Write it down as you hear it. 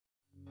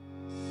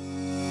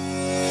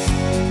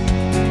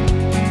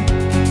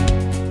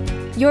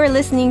You're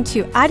listening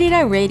to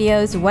Arira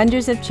Radio's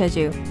Wonders of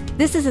Jeju.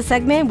 This is a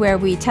segment where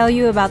we tell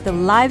you about the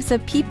lives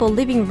of people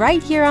living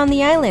right here on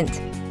the island.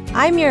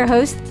 I'm your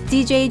host,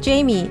 DJ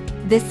Jamie.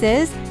 This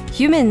is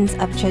Humans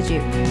of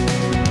Jeju.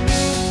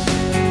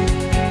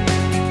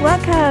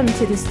 Welcome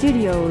to the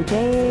studio,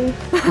 Jay.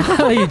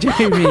 Hi,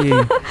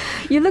 Jamie.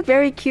 You look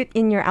very cute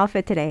in your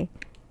outfit today.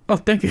 Oh,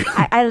 thank you.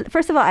 I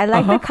first of all, I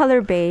like the color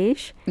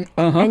beige,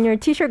 and your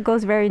t-shirt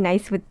goes very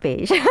nice with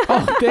beige.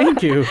 Oh,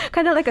 thank you.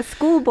 Kind of like a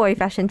schoolboy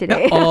fashion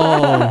today.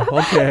 Oh,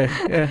 okay.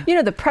 Yeah. You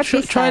know, the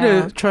preppy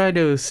style. Try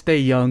to stay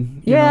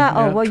young. You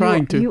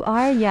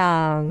are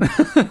young.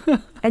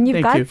 And you've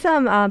Thank got you.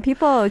 some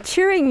people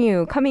cheering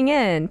you coming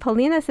in.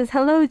 Paulina says,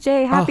 hello,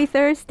 Jay. Happy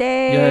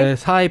Thursday.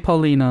 Yes. Hi,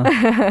 Paulina.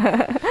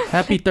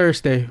 Happy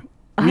Thursday.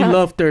 We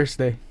love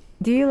Thursday.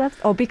 Do you love?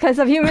 Oh, because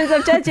of Humans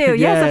of Jeju.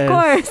 Yes, of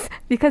course.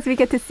 Because we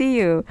get to see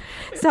you.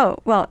 So,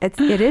 well, it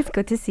is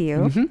good to see you.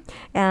 Mm-hmm.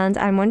 And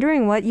I'm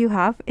wondering what you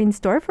have in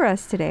store for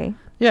us today.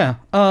 Yeah.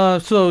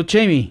 So,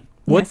 Jamie,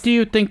 what Yes. do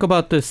you think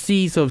about the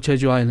seas of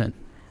Jeju Island?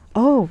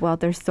 Oh, well,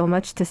 there's so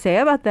much to say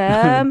about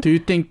them. Do you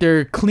think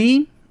they're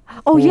clean?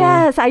 Oh, or-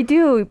 yes, I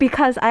do.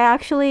 Because I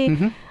actually,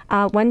 Mhm.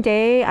 one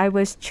day I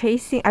was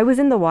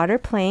in the water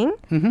playing,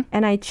 Mhm.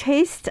 and I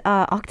chased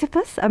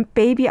octopus, a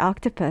baby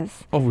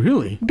octopus, Oh,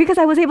 really? because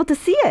I was able to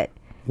see it.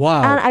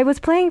 Wow. And I was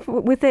playing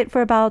with it for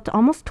about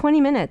almost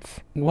 20 minutes.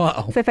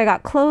 Wow. So if I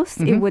got close,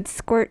 it would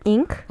squirt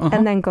ink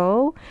and then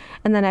go.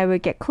 And then I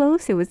would get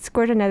close, it would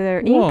squirt another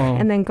ink Whoa.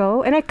 and then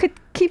go. And I could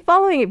keep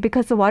following it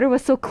because the water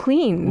was so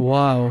clean.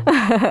 Wow.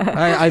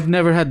 I've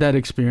never had that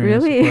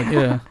experience. Really? But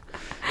yeah.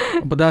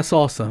 But that's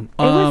awesome.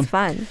 It was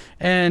fun.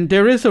 And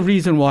there is a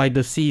reason why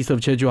the seas of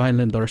Jeju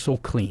Island are so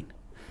clean.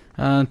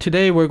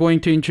 Today we're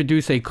going to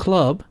introduce a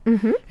club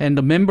and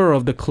a member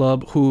of the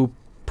club who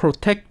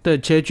protect the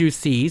Jeju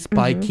seas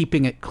by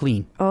keeping it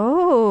clean.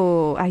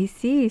 Oh, I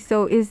see.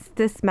 So is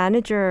this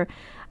manager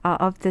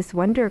of this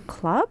Wonder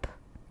Club?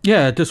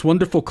 Yeah, this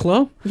wonderful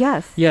club.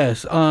 Yes.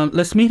 Yes.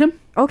 Let's meet him.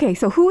 Okay,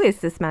 so who is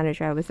this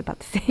manager I was about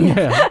to say?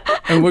 Yeah.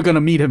 And we're going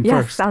to meet him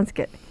Yes, first. sounds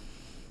good.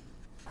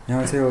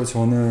 안녕하세요.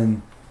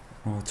 저는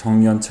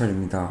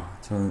정연철입니다.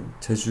 저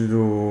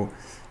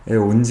제주도에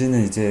온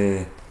지는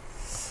이제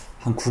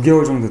한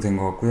 9개월 정도 된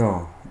것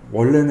같고요.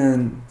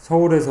 원래는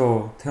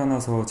서울에서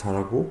태어나서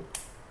자라고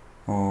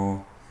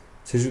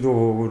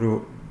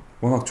제주도를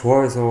워낙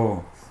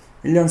좋아해서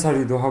 1년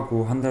살이도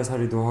하고 한 달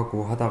살이도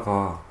하고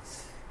하다가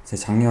이제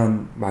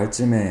작년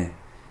말쯤에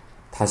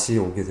다시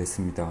오게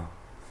됐습니다.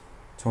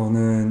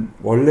 저는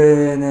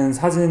원래는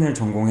사진을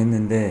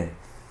전공했는데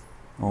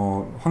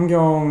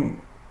환경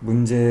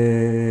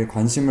문제에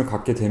관심을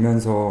갖게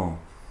되면서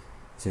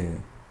이제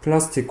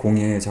플라스틱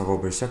공예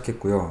작업을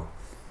시작했고요.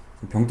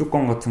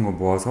 병뚜껑 같은 거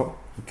모아서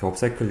이렇게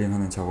업사이클링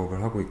하는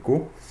작업을 하고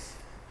있고,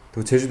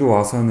 또 제주도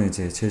와서는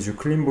이제 제주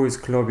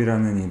클린보이즈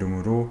클럽이라는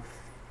이름으로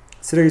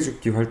쓰레기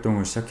줍기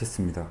활동을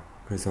시작했습니다.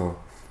 그래서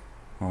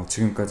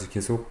지금까지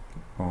계속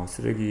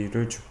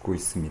쓰레기를 줍고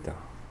있습니다.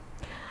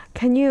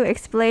 Can you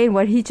explain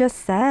what he just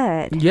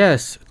said?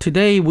 Yes.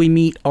 Today we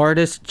meet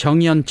artist Jung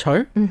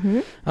Yeon-chul.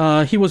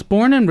 He was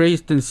born and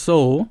raised in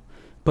Seoul,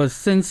 but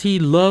since he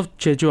loved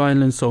Jeju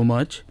Island so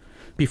much,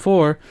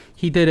 before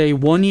he did a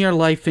 1-year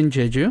life in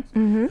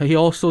Jeju. He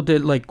also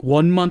did like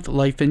 1 month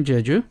life in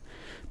Jeju.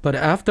 But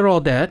after all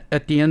that,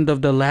 at the end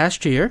of the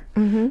last year,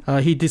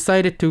 he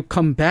decided to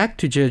come back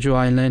to Jeju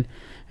Island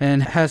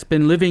and has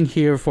been living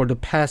here for the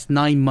past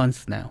 9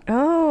 months now.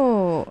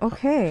 Oh,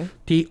 okay.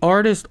 The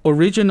artist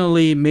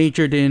originally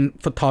majored in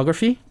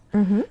photography,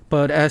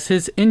 but as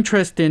his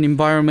interest in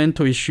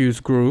environmental issues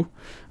grew,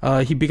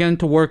 he began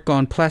to work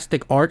on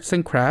plastic arts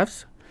and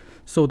crafts.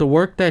 So the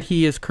work that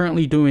he is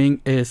currently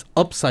doing is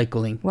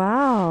upcycling.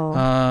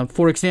 Wow.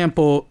 For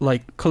example,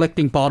 like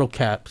collecting bottle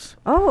caps.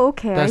 Oh,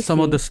 okay. That's some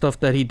of the stuff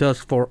that he does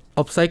for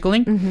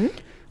upcycling.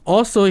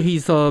 Also,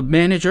 he's a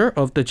manager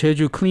of the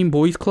Jeju Clean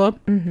Boys Club.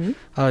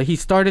 He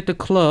started the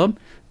club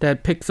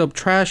that picks up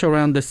trash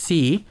around the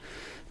sea,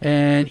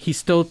 and he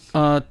still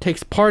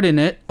takes part in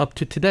it up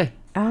to today.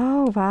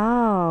 Oh,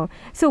 wow.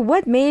 So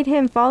what made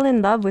him fall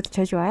in love with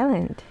Jeju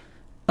Island?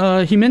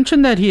 He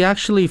mentioned that he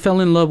actually fell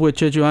in love with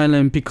Jeju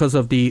Island because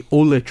of the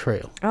Ole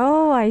Trail.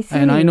 Oh, I see.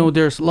 And I know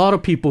there's a lot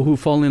of people who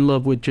fall in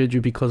love with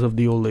Jeju because of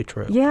the Ole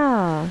Trail.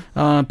 Yeah.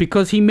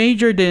 Because he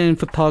majored in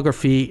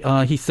photography,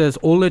 he says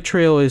Ole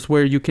Trail is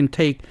where you can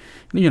take,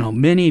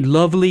 many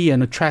lovely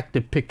and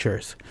attractive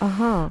pictures.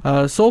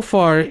 So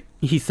far,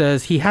 he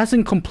says he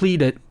hasn't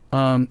completed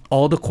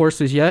all the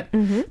courses yet,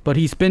 but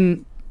he's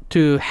been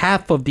to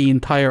half of the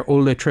entire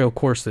Ole Trail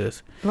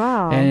courses.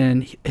 Wow.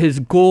 And his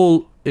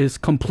goal is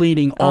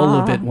completing all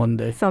of it one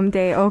day.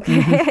 Someday,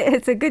 okay.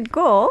 It's a good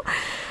goal.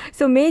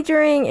 So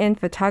majoring in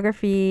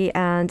photography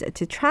and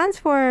to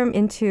transform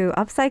into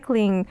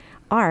upcycling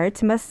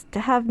art must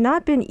have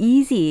not been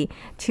easy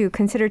to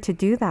consider to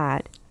do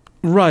that.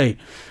 Right.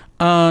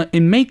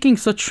 In making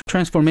such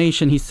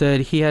transformation, he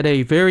said he had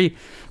a very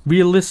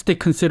realistic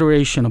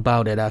consideration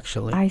about it,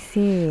 actually. I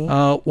see.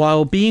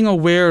 While being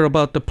aware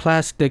about the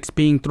plastics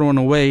being thrown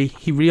away,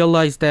 he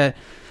realized that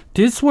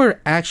these were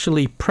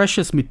actually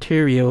precious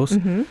materials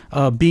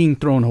being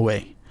thrown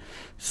away.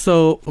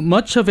 So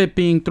much of it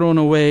being thrown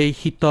away,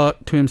 he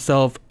thought to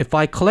himself, if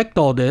I collect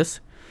all this,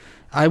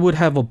 I would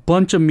have a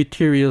bunch of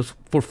materials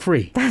for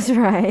free. That's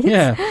right.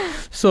 Yeah.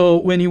 So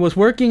when he was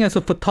working as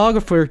a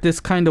photographer, this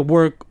kind of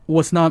work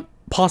was not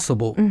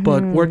possible.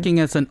 But working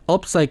as an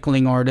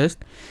upcycling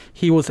artist,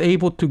 he was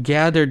able to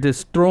gather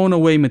this thrown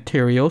away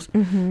materials,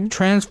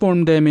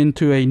 transform them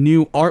into a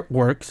new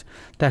artworks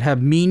that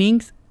have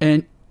meanings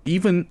and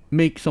even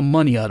make some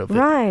money out of it.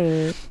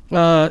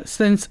 Right.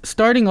 Since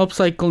starting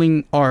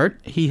upcycling art,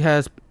 he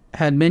has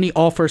had many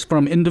offers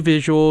from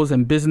individuals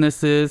and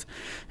businesses,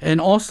 and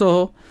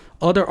also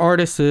other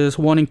artists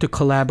wanting to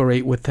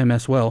collaborate with him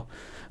as well.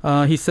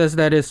 He says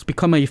that it's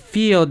become a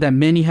field that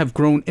many have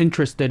grown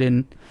interested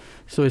in,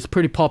 so it's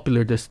pretty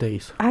popular these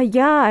days.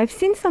 Yeah, I've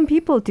seen some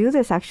people do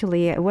this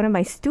actually. One of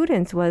my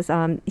students was,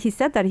 he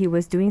said that he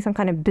was doing some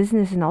kind of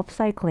business in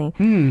upcycling.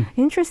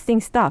 Interesting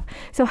stuff.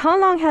 So how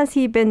long has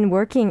he been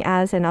working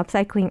as an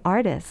upcycling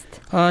artist?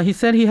 He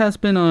said he has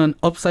been an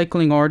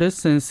upcycling artist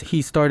since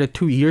he started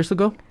 2 years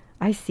ago.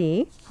 I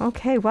see.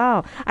 Okay,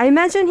 wow. I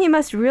imagine he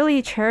must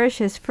really cherish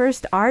his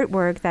first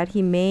artwork that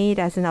he made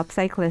as an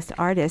upcyclist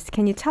artist.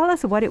 Can you tell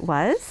us what it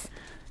was?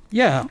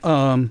 Yeah.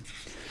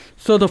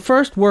 So the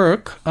first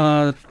work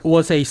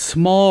was a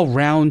small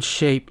round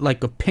shape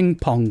like a ping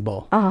pong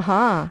ball.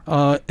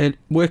 It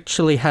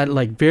actually had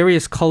like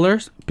various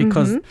colors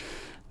because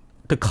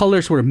the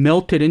colors were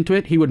melted into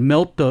it. He would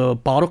melt the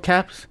bottle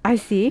caps. I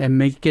see. And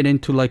make it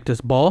into like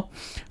this ball.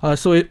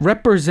 So it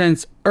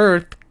represents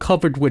Earth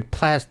covered with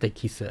plastic,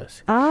 he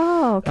says.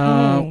 Oh,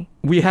 okay.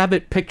 We have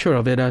a picture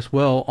of it as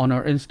well on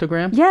our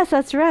Instagram. Yes,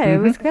 that's right. I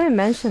was going to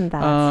mention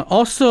that.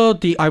 Also,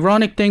 the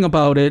ironic thing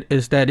about it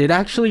is that it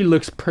actually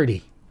looks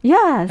pretty.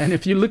 Yes. And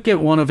if you look at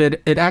one of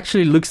it, it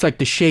actually looks like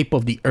the shape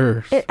of the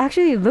Earth. It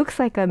actually looks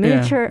like a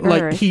miniature Earth.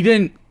 Like he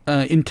didn't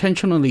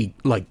intentionally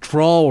like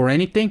draw or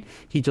anything.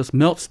 He just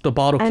melts the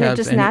bottle caps. And it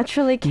just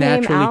naturally came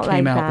out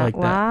like that.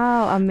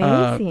 Wow,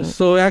 amazing.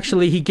 So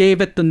actually he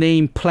gave it the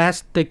name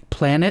Plastic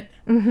Planet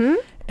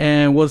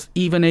and was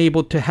even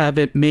able to have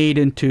it made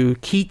into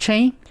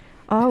keychain.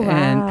 Oh, wow.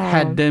 And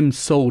had them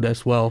sold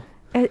as well.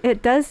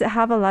 It does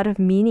have a lot of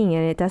meaning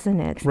in it, doesn't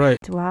it? Right.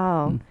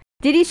 Wow.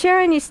 Did he share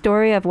any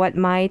story of what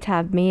might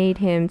have made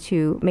him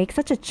to make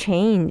such a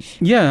change?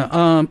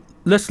 Yeah,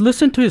 let's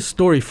listen to his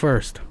story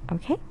first.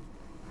 Okay.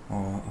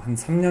 한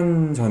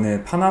 3년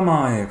전에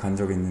파나마에 간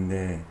적이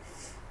있는데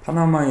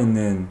파나마에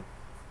있는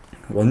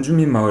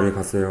원주민 마을에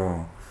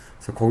갔어요.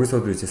 그래서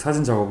거기서도 이제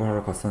사진 작업을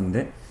하러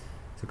갔었는데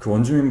그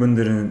원주민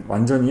분들은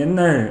완전히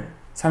옛날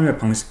삶의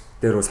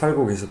방식대로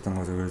살고 계셨던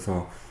거죠.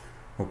 그래서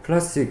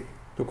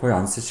플라스틱도 거의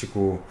안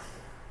쓰시고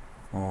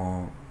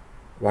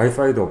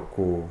와이파이도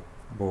없고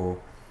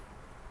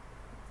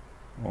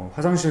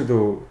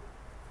화장실도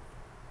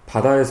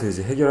바다에서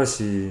이제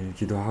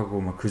해결하시기도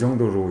하고 막 그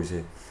정도로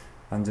이제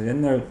완전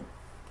옛날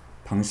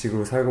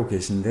방식으로 살고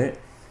계신데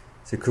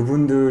이제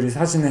그분들이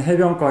사시는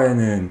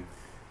해변가에는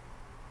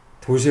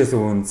도시에서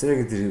온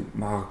쓰레기들이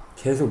막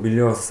계속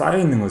밀려와서 쌓여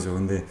있는 거죠.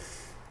 근데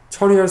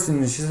처리할 수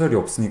있는 시설이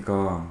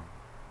없으니까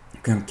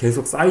그냥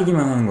계속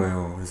쌓이기만 하는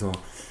거예요. 그래서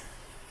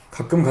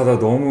가끔 가다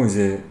너무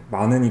이제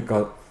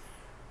많으니까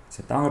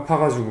이제 땅을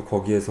파가지고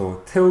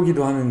거기에서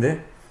태우기도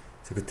하는데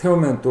그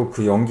태우면 또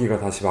그 연기가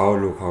다시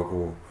마을로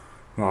가고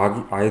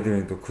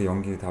아이들은 또 그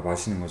연기 다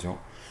마시는 거죠.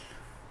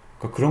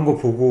 그러니까 그런 거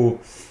보고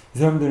이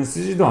사람들은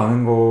쓰지도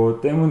않은 거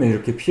때문에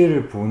이렇게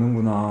피해를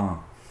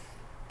보는구나.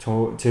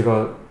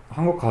 제가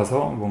한국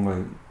가서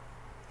뭔가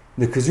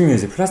근데 그 중에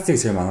이제 플라스틱이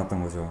제일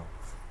많았던 거죠.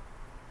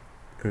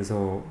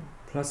 그래서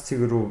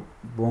플라스틱으로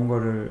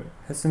무언가를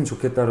했으면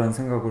좋겠다라는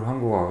생각을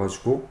한국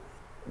와가지고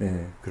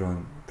네,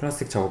 그런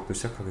플라스틱 작업도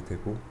시작하게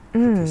되고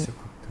그렇게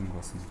시작된 것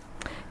같습니다.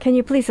 Can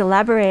you please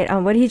elaborate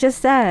on what he just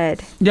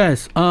said?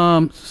 Yes.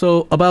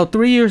 So about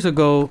 3 years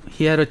ago,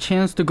 he had a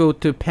chance to go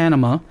to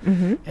Panama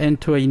and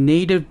to a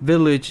native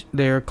village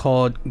there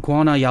called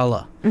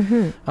Guanayala,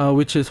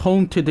 which is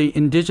home to the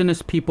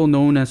indigenous people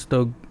known as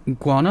the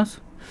Guanas.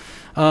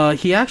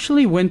 He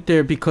actually went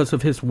there because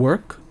of his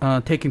work,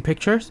 taking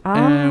pictures,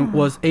 and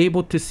was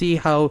able to see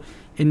how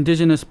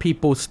indigenous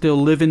people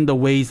still live in the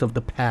ways of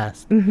the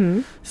past.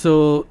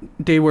 So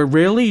they were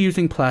rarely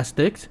using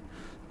plastics.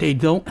 They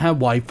don't have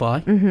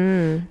Wi-Fi,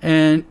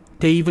 and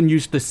they even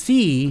use the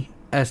sea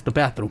as the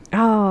bathroom.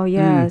 Oh,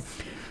 yes.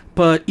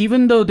 But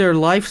even though their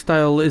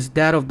lifestyle is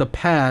that of the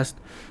past,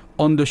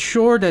 on the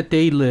shore that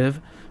they live,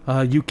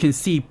 you can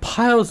see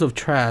piles of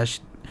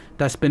trash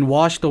that's been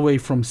washed away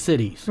from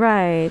cities.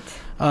 Right.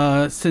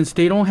 Since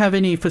they don't have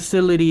any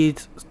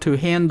facilities to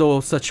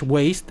handle such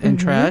waste and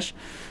trash,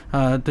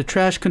 the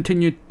trash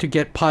continued to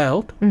get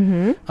piled.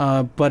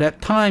 But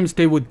at times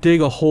they would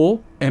dig a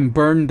hole and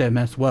burn them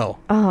as well.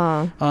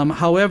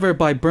 However,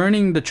 by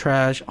burning the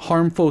trash,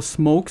 harmful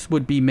smokes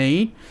would be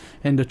made,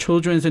 and the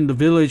children in the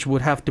village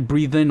would have to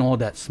breathe in all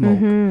that smoke.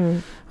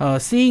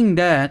 Seeing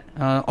that,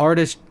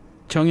 artist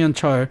Chung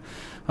Hyun-chul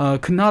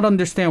could not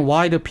understand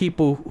why the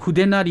people who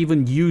did not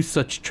even use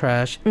such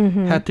trash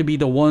had to be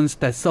the ones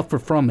that suffer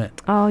from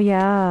it. Oh,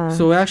 yeah.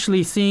 So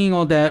actually seeing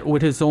all that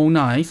with his own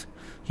eyes,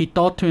 he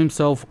thought to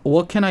himself,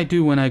 what can I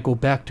do when I go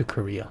back to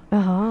Korea?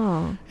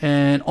 Uh-huh.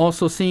 And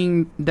also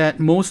seeing that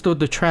most of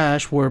the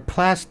trash were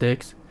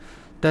plastics,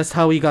 that's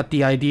how he got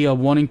the idea of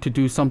wanting to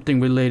do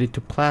something related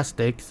to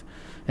plastics.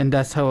 And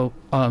that's how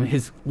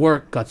his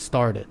work got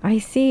started. I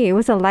see. It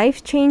was a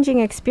life-changing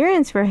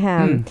experience for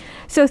him.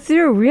 So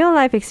through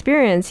real-life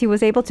experience, he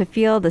was able to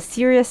feel the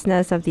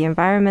seriousness of the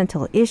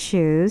environmental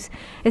issues,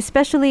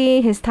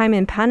 especially his time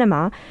in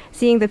Panama,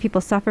 seeing the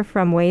people suffer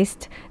from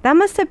waste. That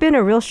must have been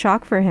a real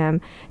shock for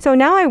him. So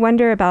now I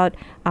wonder about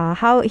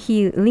how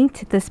he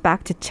linked this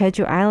back to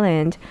Jeju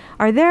Island.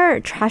 Are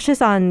there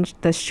trashes on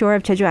the shore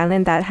of Jeju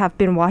Island that have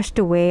been washed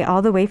away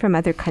all the way from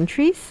other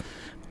countries?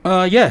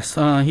 Yes,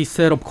 he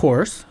said, of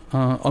course.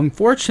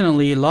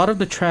 Unfortunately, a lot of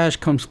the trash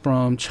comes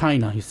from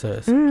China, he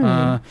says.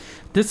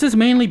 This is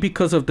mainly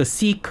because of the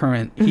sea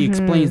current. He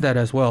explains that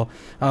as well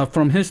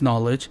from his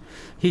knowledge.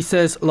 He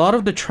says a lot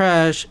of the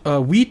trash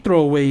we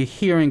throw away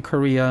here in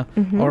Korea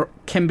or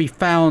can be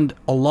found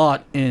a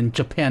lot in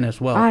Japan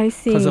as well. I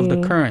see. Because of the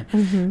current.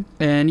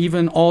 And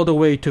even all the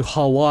way to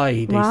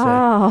Hawaii, they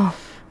Wow. say.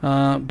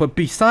 But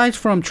besides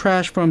from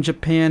trash from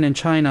Japan and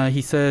China,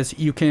 he says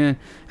you can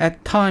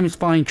at times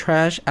find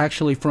trash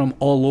actually from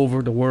all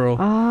over the world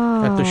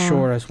at the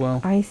shore as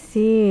well. I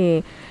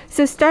see.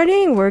 So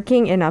starting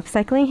working in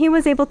upcycling, he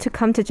was able to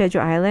come to Jeju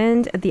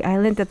Island, the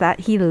island that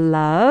he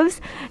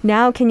loves.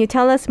 Now, can you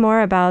tell us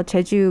more about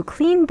Jeju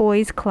Clean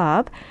Boys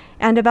Club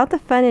and about the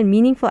fun and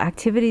meaningful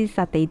activities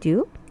that they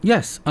do?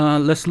 Yes,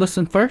 let's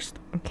listen first.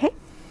 Okay.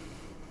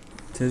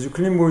 제주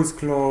클린 보이스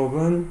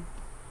클럽은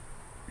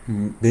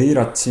매일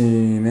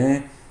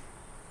아침에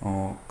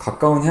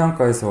가까운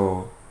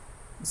해안가에서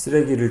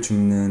쓰레기를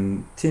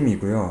줍는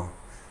팀이고요.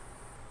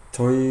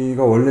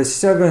 저희가 원래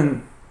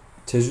시작은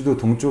제주도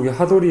동쪽의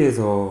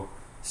하도리에서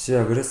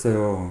시작을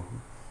했어요.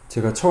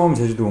 제가 처음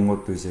제주도 온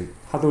것도 이제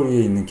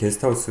하도리에 있는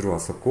게스트하우스로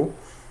왔었고,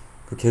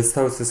 그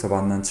게스트하우스에서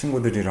만난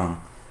친구들이랑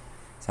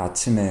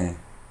아침에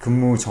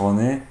근무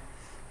전에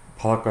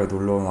바닷가에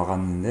놀러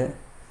나갔는데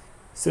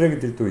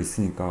쓰레기들이 또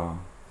있으니까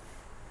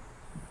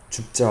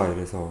줍자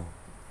이래서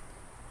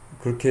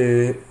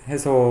그렇게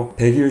해서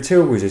 100일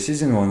채우고 이제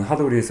시즌 1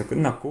 하도리에서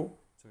끝났고.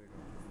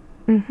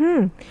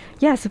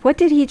 Yes, what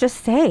did he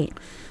just say?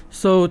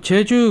 So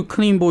Jeju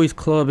Clean Boys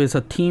Club is a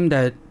team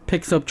that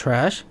picks up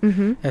trash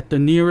at the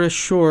nearest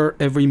shore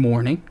every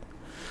morning.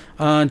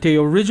 They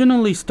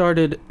originally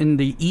started in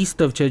the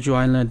east of Jeju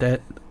Island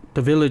at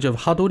the village of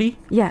Hadori.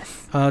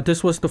 Yes.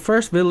 This was the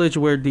first village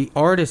where the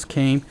artist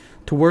came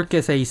to work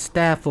as a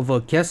staff of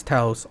a guest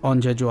house on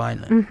Jeju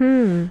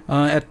Island.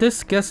 At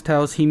this guest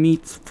house, he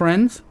meets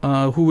friends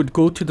who would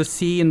go to the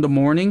sea in the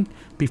morning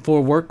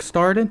before work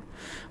started.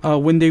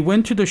 When they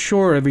went to the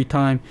shore every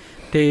time,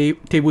 they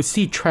would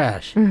see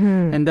trash.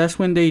 And that's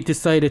when they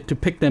decided to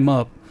pick them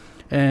up.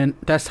 And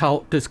that's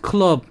how this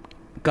club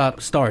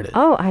got started.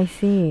 Oh, I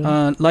see.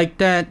 Like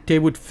that, they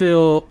would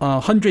fill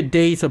 100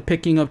 days of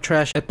picking up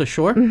trash at the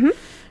shore.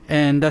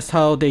 And that's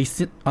how they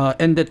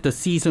ended the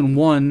season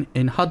 1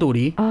 in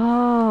Hadori.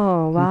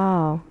 Oh,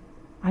 wow.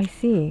 I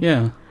see.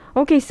 Yeah.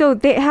 Okay, so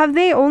have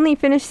they only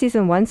finished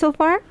season 1 so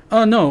far?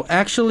 No,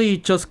 actually,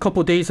 just a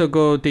couple days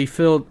ago, they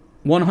filled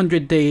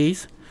 100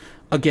 days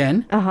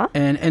again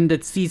and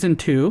ended season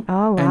 2. Oh,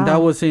 wow. And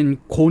that was in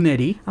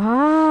Goneri.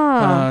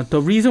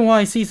 The reason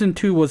why season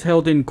 2 was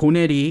held in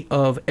Goneri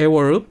of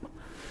Eworup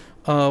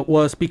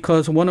was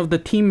because one of the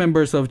team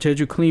members of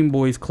Jeju Clean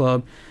Boys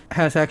Club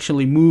has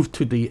actually moved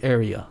to the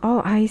area.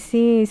 Oh, I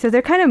see. So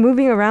they're kind of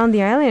moving around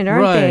the island,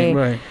 aren't they?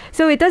 Right.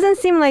 So it doesn't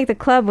seem like the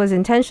club was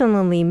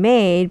intentionally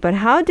made, but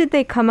how did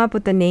they come up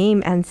with the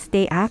name and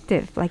stay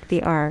active like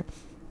they are?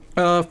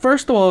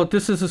 First of all,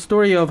 this is a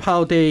story of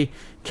how they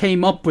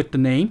came up with the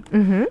name.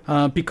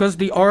 Because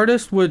the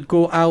artist would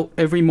go out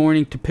every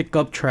morning to pick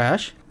up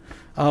trash.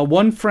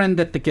 One friend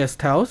at the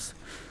guest house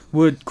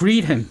would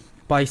greet him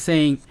by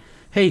saying,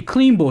 "Hey,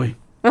 clean boy."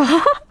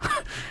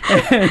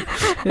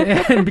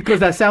 and because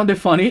that sounded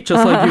funny,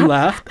 just like you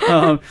laughed,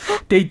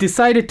 they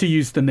decided to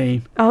use the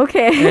name.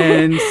 Okay.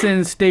 And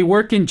since they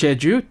work in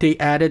Jeju, they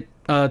added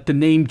the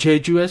name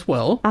Jeju as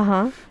well.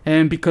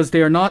 And because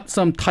they are not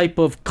some type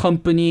of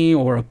company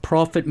or a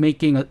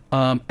profit-making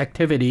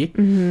activity,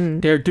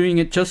 they're doing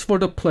it just for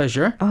the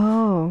pleasure.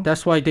 Oh.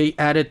 That's why they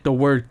added the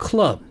word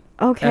club.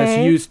 Okay.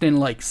 As used in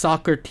like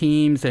soccer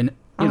teams and,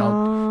 you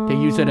know, they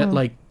use it at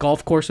like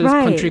golf courses,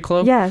 Right. country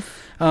club. Yes.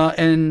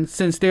 And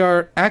since they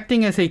are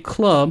acting as a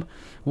club,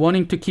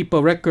 wanting to keep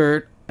a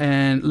record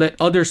and let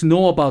others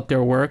know about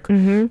their work,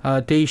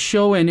 they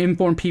show and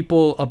inform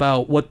people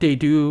about what they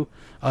do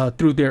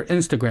through their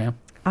Instagram,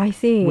 I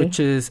see. which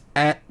is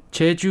at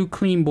Jeju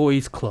Clean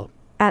Boys Club.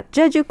 At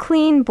Jeju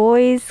Clean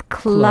Boys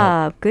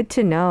Club. Good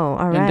to know.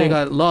 All right. And they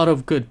got a lot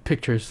of good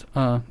pictures.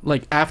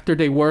 Like after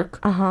they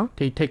work,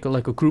 they take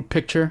like a group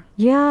picture.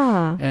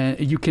 Yeah. And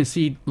you can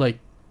see like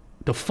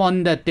the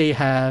fun that they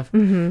have,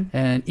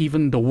 and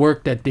even the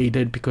work that they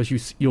did, because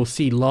you'll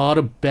see a lot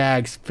of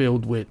bags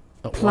filled with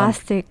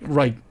plastic,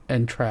 right,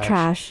 and trash.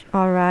 Trash.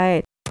 All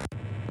right.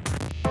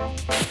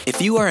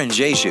 If you are in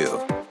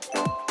Jeju,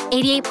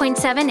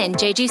 88.7 in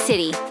Jeju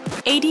City,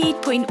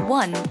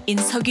 88.1 in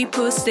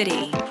Seogwipo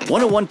City,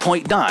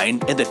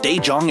 101.9 in the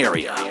Daejeong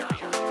area.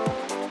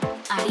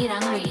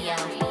 Arirang Radio.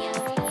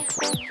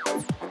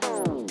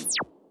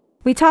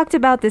 We talked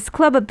about this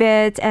club a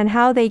bit and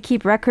how they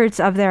keep records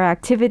of their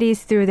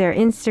activities through their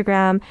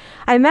Instagram.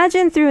 I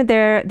imagine through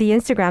the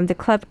Instagram, the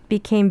club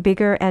became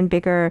bigger and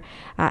bigger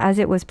as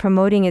it was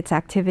promoting its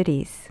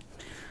activities.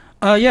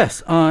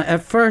 Yes.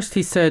 At first,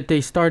 he said they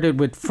started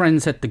with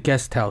friends at the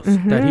guest house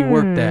that he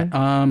worked at,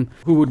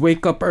 who would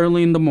wake up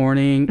early in the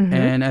morning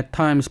and at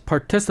times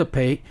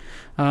participate.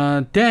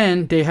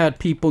 Then they had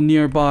people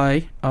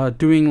nearby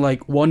doing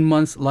like 1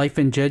 month's life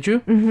in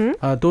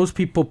Jeju. Those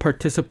people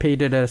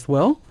participated as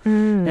well.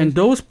 And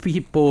those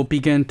people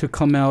began to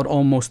come out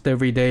almost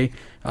every day,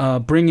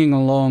 bringing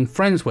along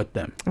friends with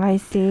them. I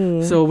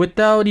see. So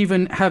without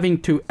even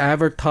having to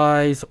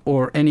advertise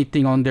or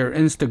anything on their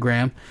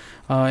Instagram,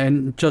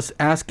 and just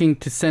asking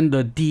to send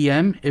a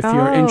DM if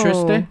you're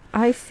interested.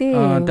 I see.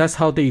 That's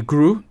how they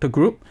grew the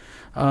group.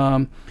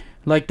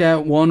 Like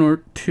that, 1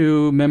 or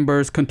 2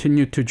 members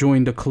continue to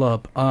join the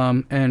club.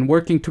 And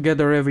working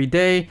together every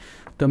day,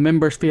 the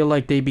members feel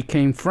like they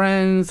became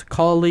friends,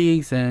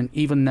 colleagues, and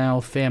even now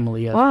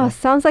family as Wow, well.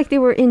 sounds like they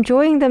were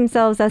enjoying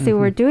themselves as they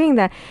were doing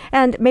that.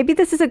 And maybe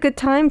this is a good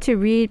time to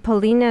read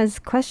Paulina's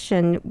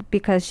question,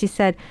 because she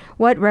said,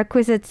 what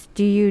requisites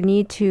do you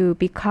need to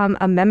become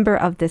a member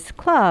of this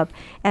club?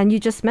 And you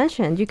just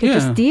mentioned you could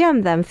just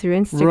DM them through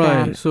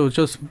Instagram. Right, so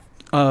just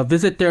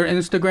visit their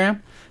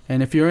Instagram.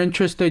 And if you're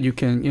interested, you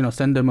can,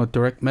 send them a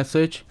direct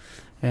message.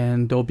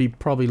 And they'll be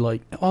probably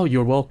like, oh,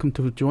 you're welcome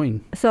to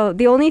join. So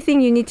the only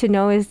thing you need to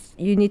know is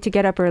you need to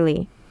get up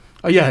early.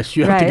 Oh, yes,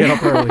 you have to get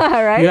up early.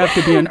 Right? You have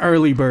to be an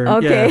early bird.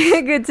 Okay,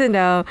 Yes. good to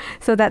know.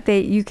 So that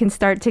you can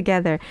start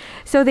together.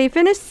 So they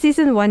finished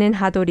season 1 in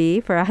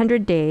Hadori for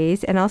 100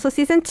 days and also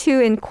season 2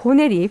 in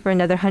Koneri for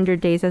another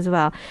 100 days as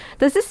well.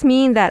 Does this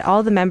mean that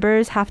all the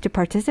members have to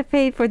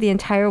participate for the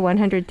entire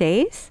 100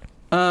 days?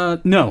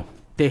 No,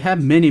 they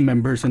have many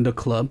members in the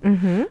club.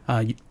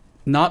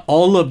 Not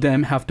all of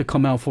them have to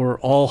come out for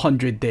all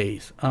 100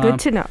 days. Good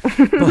to know.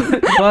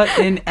 but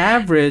in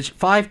average,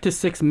 5 to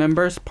 6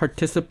 members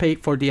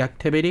participate for the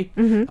activity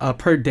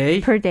per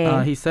day. Per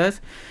day. He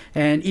says.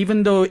 And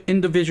even though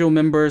individual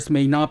members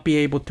may not be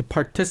able to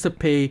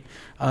participate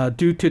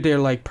due to their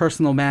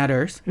personal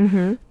matters,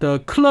 the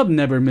club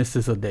never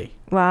misses a day.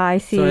 Wow, I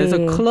see. So as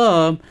a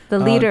club, the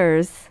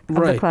leaders of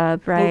the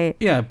club, right?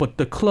 Well, yeah, but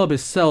the club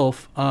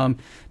itself,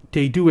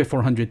 they do it for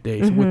 100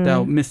 days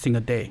without missing a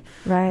day.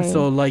 Right.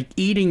 So like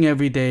eating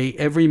every day,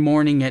 every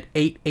morning at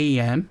 8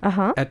 a.m.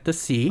 At the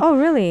sea. Oh,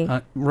 really?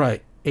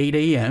 Right. 8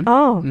 a.m.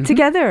 Oh,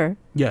 together?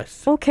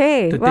 Yes.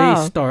 Okay. The wow.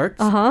 day starts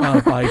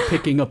by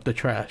picking up the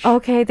trash.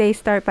 Okay, they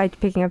start by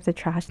picking up the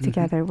trash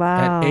together.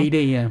 Wow. At 8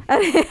 a.m.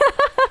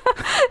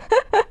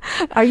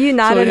 Are you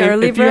not an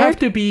early if bird? you have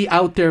to be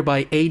out there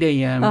by 8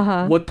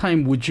 a.m., what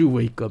time would you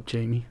wake up,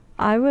 Jamie?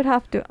 I would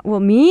have to. Well,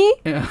 me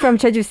from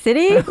Jeju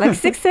City, like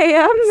 6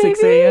 a.m. maybe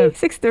 6 a.m.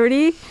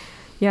 6:30.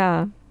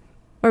 Yeah,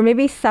 or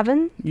maybe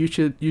 7. You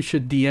should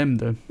DM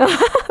them.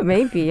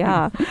 Maybe,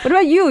 yeah. What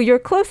about you? You're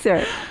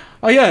closer.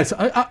 Oh yes,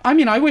 I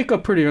mean I wake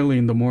up pretty early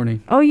in the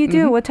morning. Oh, you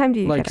do. What time do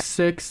you Like get up?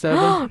 6,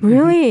 7.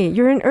 Really?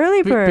 You're an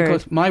early bird.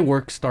 Because my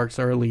work starts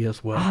early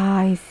as well.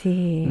 I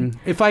see.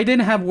 If I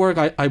didn't have work,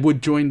 I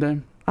would join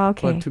them.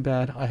 Okay. But too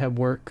bad, I have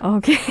work.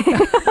 Okay.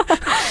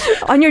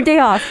 On your day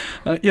off.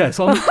 Yes,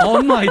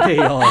 on my day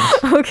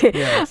off. Okay.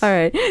 Yes. All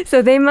right.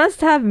 So they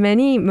must have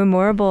many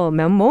memorable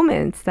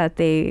moments that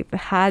they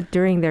had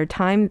during their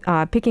time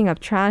picking up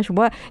trash.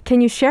 What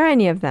can you share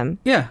any of them?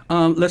 Yeah.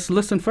 Let's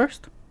listen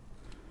first.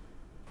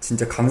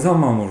 진짜 감사한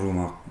마음으로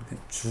막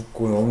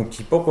죽고 너무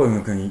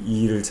기뻤거든요. 그냥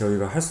이 일을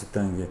저희가 할 수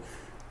있다는 게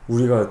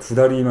우리가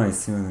 2다리만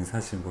있으면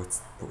사실 뭐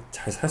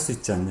잘 살 수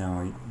있지 않냐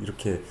막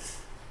이렇게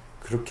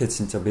그렇게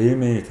진짜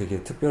매일매일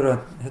되게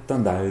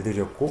특별했던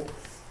날들이었고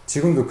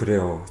지금도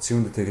그래요.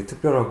 지금도 되게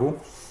특별하고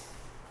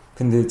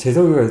근데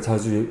재석이가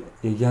자주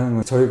얘기하는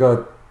건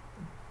저희가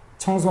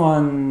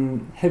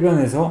청소한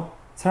해변에서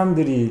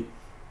사람들이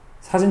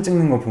사진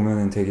찍는 거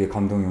보면은 되게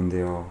감동이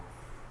온대요.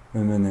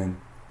 왜냐면은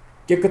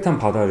깨끗한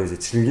바다를 이제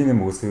즐기는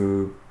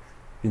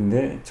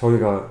모습인데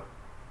저희가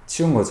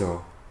치운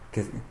거죠.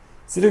 이렇게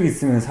쓰레기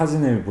있으면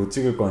사진을 못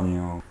찍을 거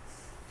아니에요.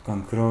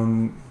 약간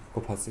그런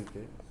거 봤을 때.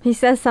 He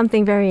says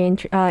something very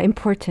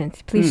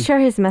important. Please share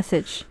his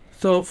message.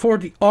 So for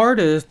the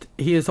artist,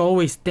 he is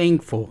always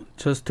thankful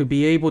just to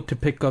be able to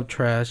pick up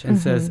trash and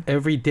says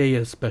every day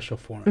is special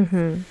for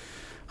him.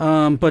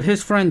 But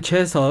his friend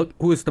Chesuk,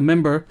 who is the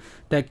member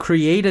that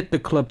created the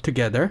club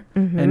together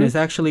and is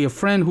actually a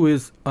friend who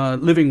is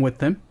living with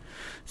them,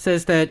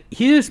 says that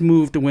he is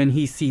moved when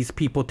he sees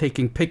people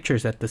taking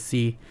pictures at the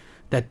sea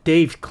that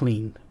they've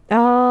cleaned.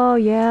 Oh,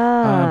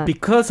 yeah.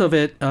 Because of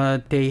it,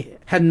 they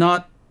had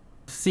not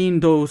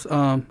seen those.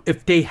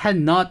 If they had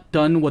not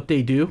done what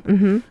they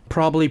do,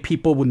 probably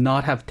people would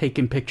not have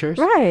taken pictures.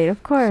 Right,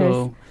 of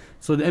course.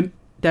 So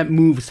that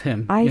moves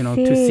him, I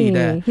see. to see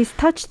that. He's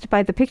touched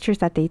by the pictures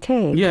that they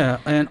take. Yeah,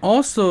 and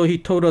also he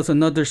told us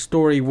another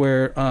story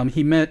where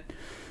he met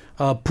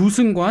Bu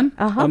Seung-kwan,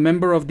 a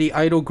member of the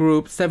idol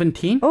group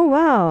 17. Oh,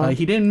 wow.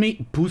 He didn't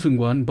meet Bu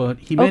Seung-kwan, but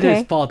he met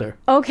his father.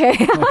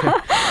 Okay.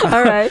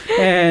 All right.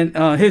 And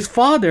his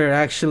father,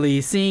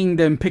 actually, seeing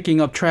them picking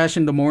up trash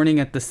in the morning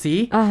at the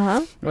sea,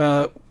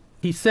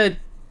 he said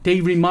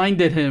they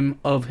reminded him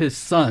of his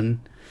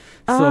son.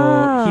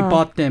 So he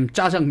bought them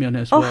jjajangmyeon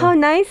as well. Oh, how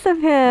nice of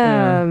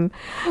him.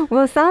 Yeah.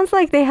 Well, sounds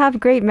like they have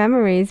great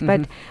memories,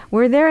 but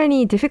were there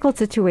any difficult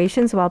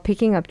situations while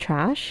picking up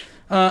trash?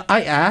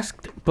 I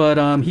asked, but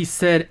he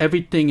said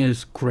everything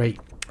is great.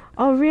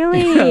 Oh,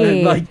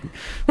 really?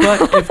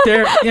 But if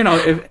there,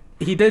 if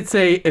he did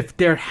say if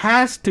there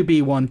has to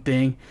be one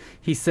thing,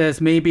 he says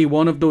maybe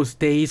one of those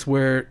days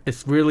where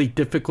it's really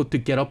difficult to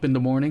get up in the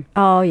morning.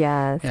 Oh,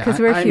 yes, because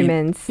we're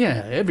humans.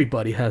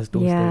 Everybody has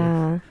those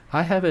days.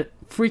 I have it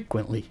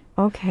frequently.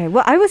 Okay.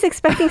 Well, I was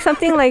expecting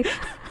something like...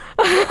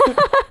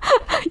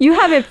 You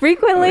have it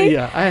frequently?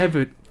 Yeah, I have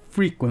it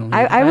frequently.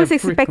 I was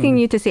expecting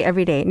you to say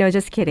every day. No,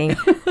 just kidding.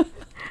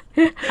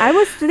 I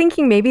was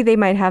thinking maybe they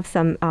might have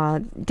some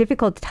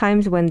difficult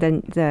times when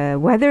the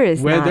weather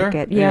is not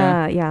good.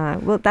 Yeah.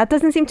 Well, that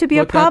doesn't seem to be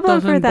a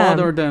problem for them. That doesn't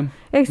bother them.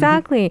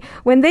 Exactly.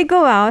 When they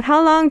go out,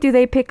 how long do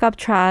they pick up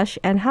trash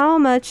and how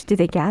much do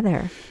they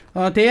gather?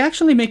 They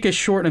actually make it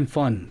short and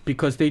fun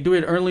because they do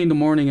it early in the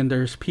morning and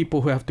there's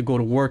people who have to go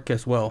to work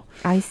as well.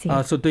 I see.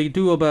 So they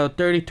do about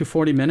 30 to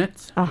 40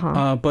 minutes.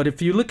 But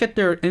if you look at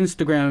their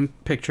Instagram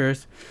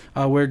pictures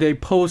where they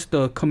post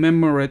the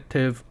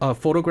commemorative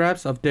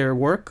photographs of their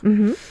work,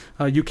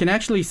 you can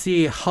actually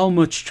see how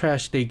much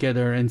trash they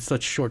gather in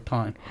such short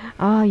time.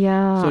 Oh,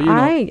 yeah. So,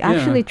 I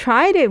actually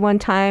tried it one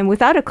time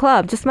without a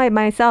club, just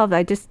myself.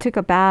 I just took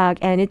a bag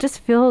and it just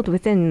filled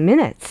within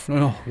minutes.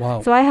 Oh,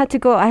 wow. So I had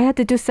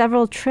to do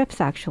several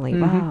trips actually.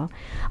 Wow.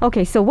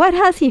 Okay, so what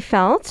has he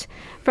felt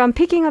from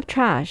picking up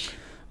trash?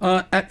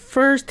 At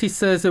first, he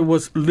says it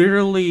was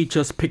literally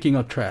just picking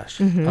up trash.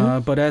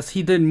 But as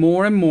he did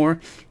more and more,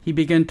 he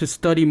began to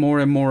study more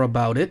and more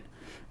about it.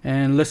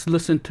 And let's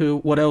listen to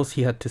what else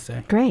he had to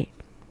say. Great.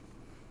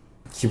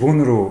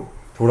 기본으로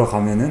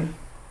돌아가면은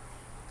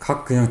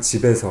각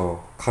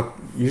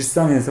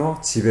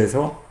일상에서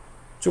집에서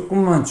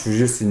조금만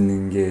줄일 수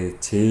있는 게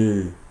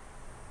제일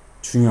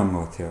중요한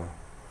것 같아요.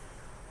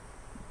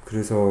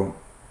 그래서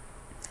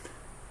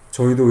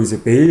저희도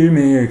이제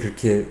매일매일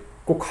그렇게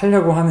꼭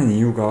하려고 하는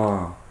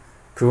이유가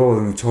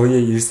그거거든요.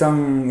 저희의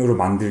일상으로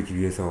만들기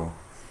위해서.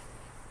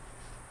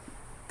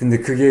 근데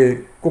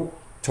그게 꼭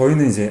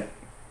저희는 이제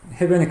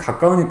해변이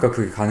가까우니까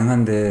그게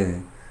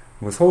가능한데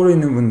뭐 서울에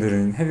있는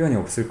분들은 해변이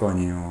없을 거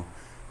아니에요.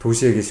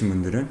 도시에 계신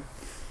분들은.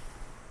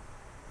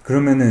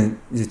 그러면은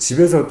이제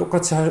집에서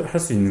똑같이 할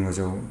수 있는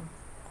거죠.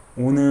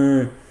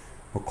 오늘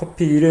뭐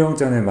커피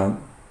일회용잔에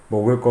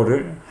먹을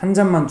거를 한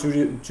잔만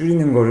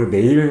줄이는 거를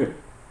매일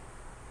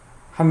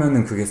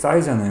하면은 그게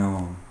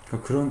쌓이잖아요.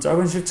 그러니까 그런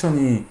작은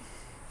실천이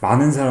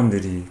많은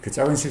사람들이 그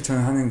작은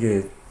실천을 하는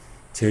게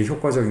제일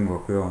효과적인 것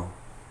같고요.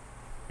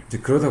 이제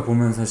그러다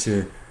보면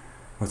사실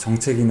뭐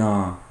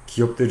정책이나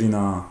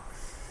기업들이나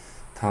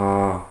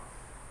다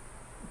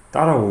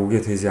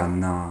따라오게 되지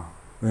않나.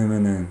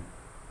 왜냐면은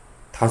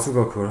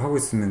다수가 그걸 하고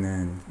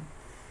있으면은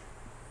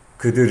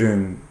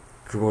그들은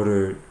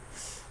그거를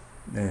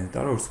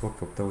따라올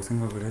수밖에 없다고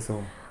생각을 해서.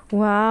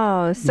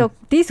 Wow. So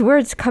these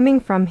words coming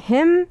from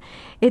him,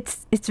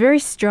 it's very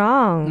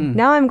strong.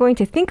 Now I'm going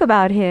to think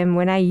about him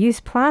when I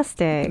use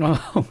plastic.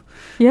 Oh.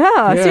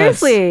 Yeah, Yes.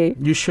 Seriously.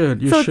 You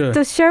should.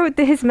 So share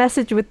his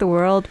message with the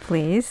world,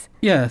 please.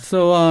 Yeah,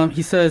 so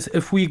he says,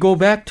 if we go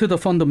back to the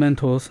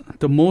fundamentals,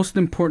 the most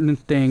important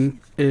thing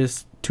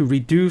is to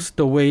reduce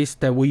the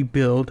waste that we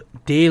build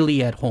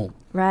daily at home.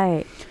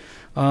 Right.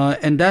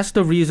 And that's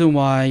the reason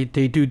why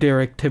they do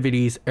their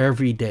activities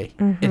every day.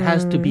 It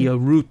has to be a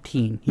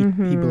routine,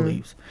 he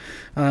believes.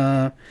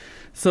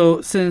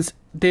 So since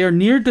they are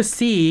near the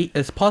sea,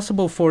 it's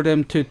possible for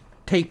them to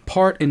take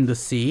part in the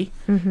sea.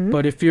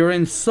 But if you're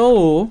in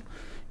Seoul,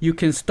 you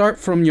can start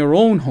from your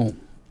own home.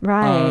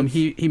 Right.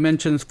 He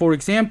mentions, for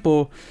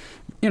example,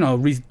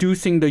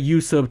 reducing the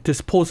use of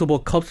disposable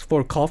cups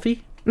for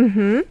coffee.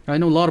 I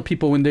know a lot of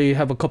people when they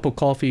have a cup of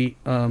coffee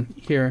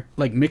here,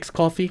 like mixed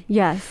coffee.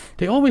 Yes.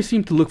 They always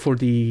seem to look for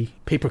the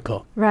paper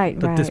cup,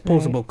 the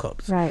disposable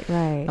cups. Right.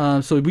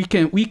 So we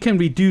can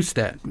reduce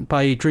that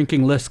by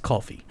drinking less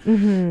coffee.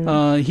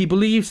 He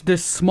believes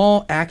these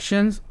small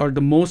actions are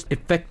the most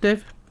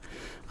effective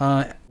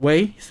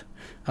ways.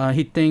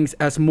 He thinks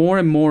as more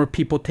and more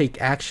people take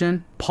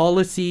action,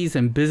 policies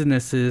and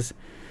businesses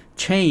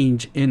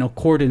change in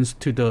accordance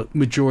to the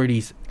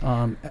majority's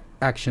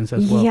actions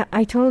as well. Yeah,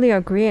 I totally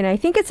agree. And I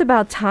think it's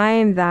about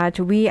time that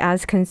we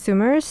as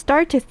consumers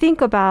start to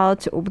think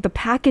about the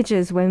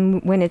packages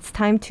when it's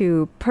time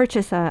to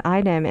purchase an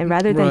item. And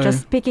rather than Right.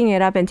 just picking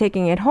it up and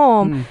taking it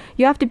home,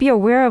 you have to be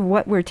aware of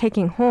what we're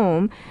taking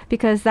home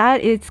because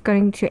that is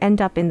going to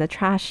end up in the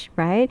trash,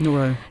 right?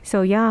 Right.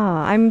 So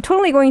yeah, I'm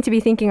totally going to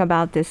be thinking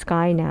about this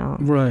guy now.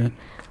 Right.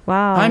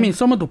 Wow. I mean,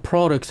 some of the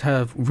products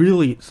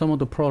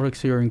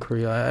here in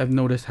Korea, I've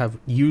noticed have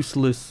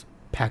useless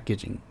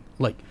packaging.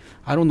 Like,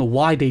 I don't know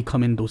why they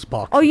come in those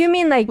boxes. Oh, you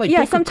mean Like, they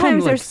yeah, could come,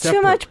 sometimes like, there's too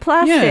separate. much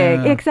plastic.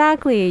 Yeah.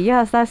 Exactly.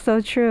 Yes, that's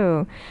so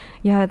true.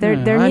 Yeah, there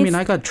I needs mean,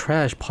 I got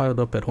trash piled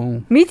up at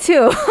home. Me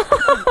too.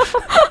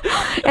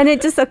 And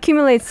it just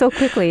accumulates so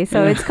quickly.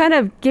 So it's kind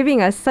of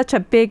giving us such a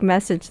big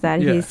message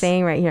that he's Yes.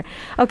 saying right here.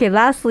 Okay,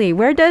 lastly,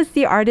 where does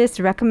the artist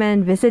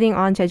recommend visiting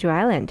on Jeju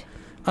Island?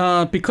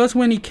 Because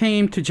when he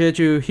came to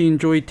Jeju, he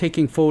enjoyed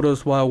taking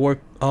photos while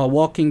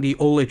walking the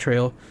Ole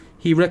Trail.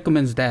 He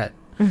recommends that.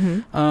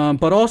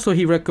 But also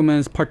he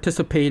recommends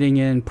participating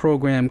in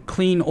program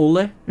Clean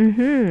Ole,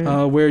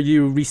 where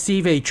you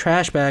receive a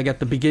trash bag at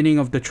the beginning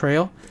of the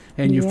trail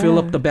and you fill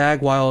Yeah. up the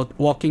bag while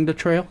walking the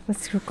trail.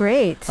 That's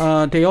great.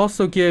 They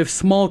also give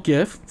small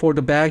gift for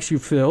the bags you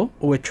fill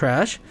with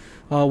trash.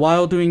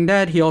 While doing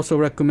that, he also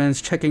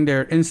recommends checking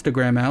their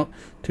Instagram out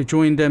to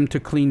join them to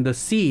clean the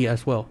sea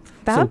as well.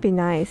 That So would be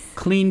nice.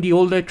 clean the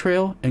Ole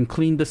Trail and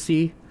clean the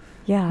sea.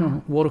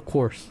 Yeah. What a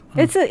course.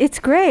 It's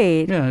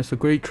great. Yeah, it's a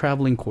great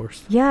traveling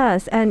course.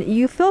 Yes, and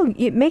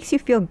it makes you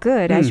feel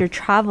good as you're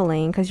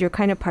traveling because you're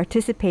kind of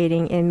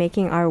participating in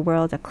making our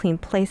world a clean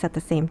place at the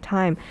same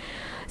time.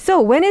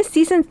 So when is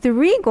season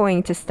 3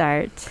 going to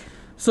start?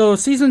 So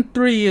season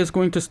 3 is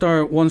going to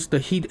start once the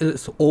heat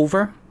is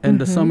over and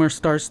the summer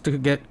starts to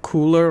get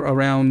cooler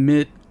around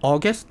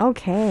mid-August.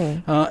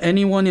 Okay.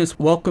 Anyone is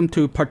welcome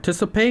to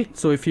participate.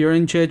 So if you're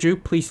in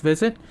Jeju, please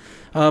visit.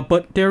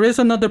 But there is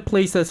another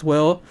place as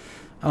well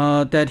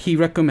that he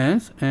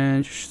recommends.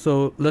 And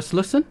so let's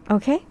listen.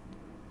 Okay.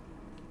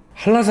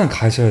 한라산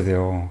가셔야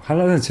돼요.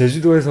 한라산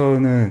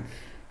제주도에서는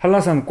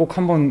한라산 꼭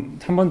한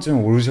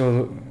번쯤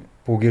오르셔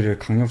보기를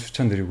강력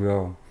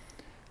추천드리고요.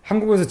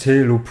 한국에서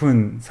제일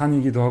높은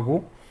산이기도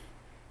하고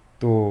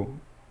또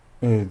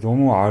네,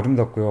 너무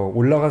아름답고요.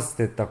 올라갔을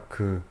때 딱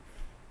그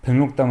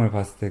백록담을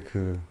봤을 때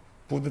그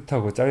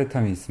뿌듯하고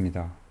짜릿함이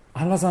있습니다.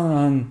 한라산은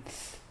한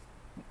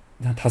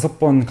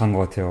 5번 간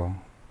것 같아요.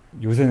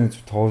 요새는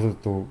좀 더워서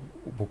또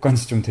못 간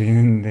지 좀 되긴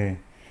했는데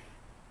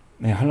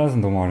네,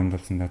 한라산 너무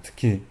아름답습니다.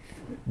 특히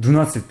눈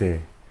왔을 때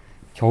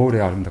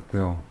겨울에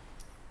아름답고요.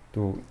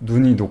 또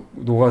눈이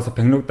녹아서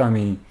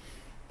백록담이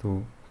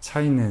또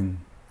차있는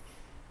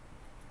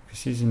그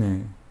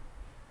시즌에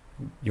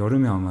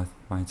여름에 아마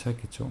많이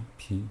차있겠죠.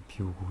 비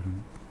오고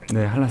그러면.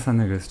 네,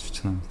 한라산을 그래서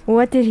추천합니다.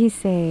 What did he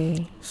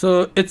say?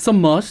 So it's a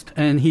must,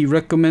 and he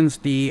recommends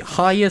the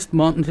highest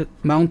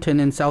mountain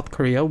in South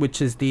Korea, which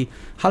is the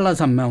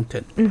Hallasan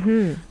Mountain.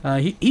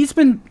 He's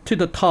been to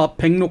the top,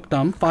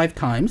 Baeknokdam, 5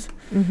 times,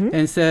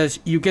 and says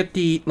you get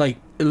the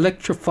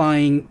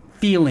electrifying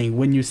feeling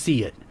when you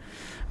see it.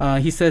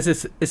 He says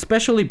it's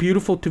especially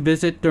beautiful to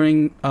visit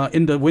during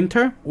in the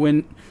winter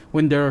when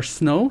there are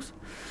snows,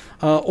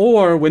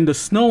 or when the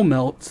snow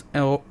melts,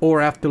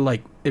 or after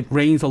it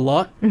rains a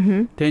lot.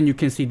 Then you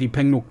can see the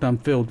Baeknokdam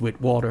filled with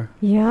water.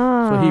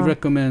 Yeah. So he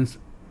recommends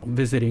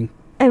visiting.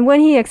 And when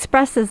he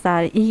expresses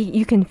that,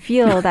 you can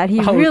feel that he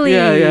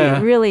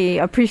really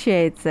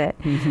appreciates it.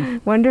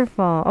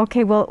 Wonderful.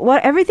 Okay, well,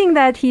 everything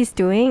that he's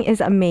doing is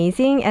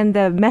amazing, and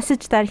the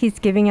message that he's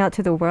giving out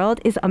to the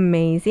world is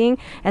amazing,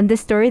 and the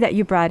story that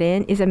you brought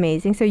in is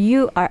amazing. So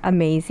you are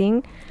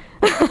amazing.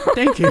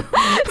 Thank you.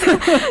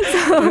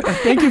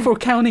 Thank you for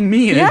counting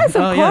me in. Yes,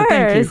 of course. Yeah,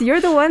 thank you. You're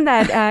the one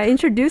that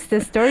introduced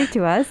this story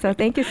to us, so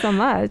thank you so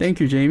much. Thank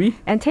you, Jamie.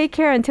 And take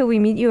care until we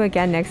meet you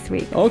again next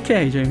week.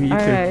 Okay, Jamie, you All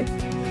too. right.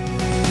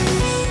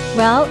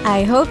 Well,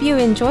 I hope you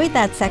enjoyed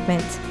that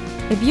segment.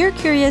 If you're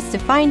curious to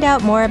find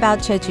out more about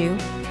Jeju,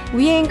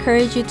 we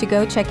encourage you to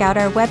go check out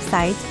our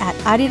website at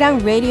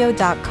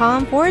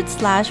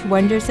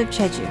arirangradio.com/Wonders of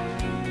Jeju.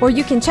 Or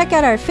you can check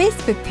out our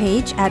Facebook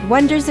page at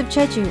Wonders of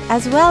Jeju,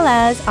 as well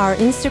as our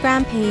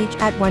Instagram page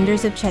at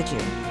Wonders of Jeju.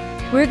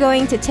 We're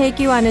going to take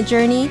you on a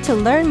journey to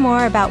learn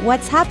more about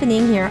what's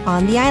happening here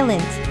on the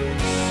island.